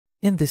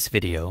In this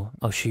video,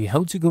 I'll show you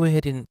how to go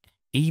ahead and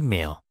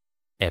email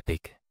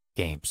Epic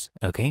Games,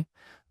 okay?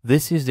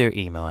 This is their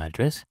email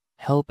address,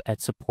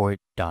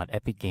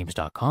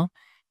 help@support.epicgames.com,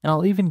 and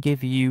I'll even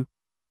give you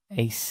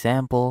a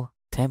sample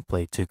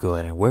template to go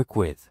ahead and work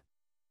with.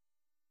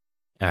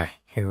 All right,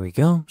 here we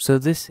go. So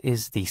this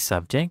is the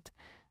subject.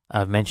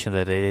 I've mentioned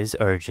that it is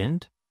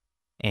urgent,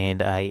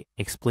 and I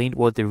explained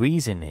what the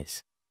reason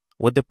is,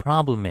 what the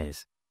problem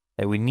is,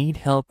 that we need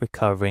help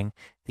recovering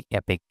the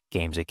Epic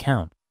Games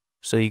account.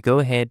 So you go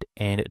ahead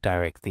and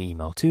direct the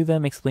email to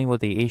them, explain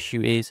what the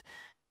issue is,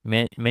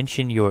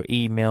 mention your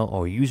email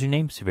or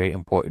username, it's very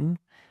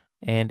important,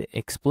 and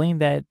explain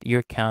that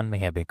your account may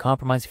have been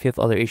compromised. If you have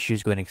other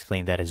issues, go ahead and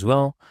explain that as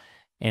well,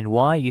 and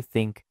why you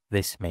think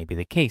this may be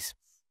the case.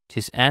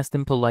 Just ask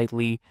them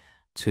politely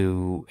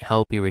to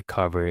help you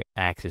recover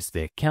access to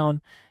the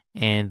account,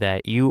 and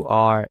that you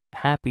are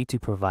happy to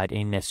provide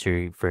any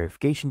necessary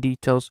verification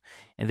details,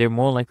 and they're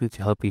more likely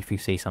to help you if you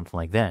say something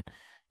like that.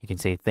 You can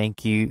say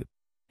thank you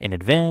in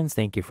advance,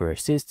 thank you for your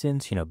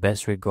assistance,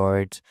 best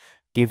regards,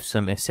 give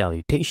some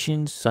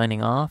salutations,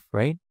 signing off,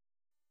 right?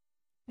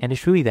 And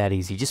it's really that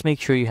easy. Just make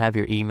sure you have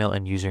your email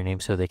and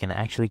username so they can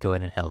actually go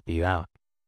in and help you out.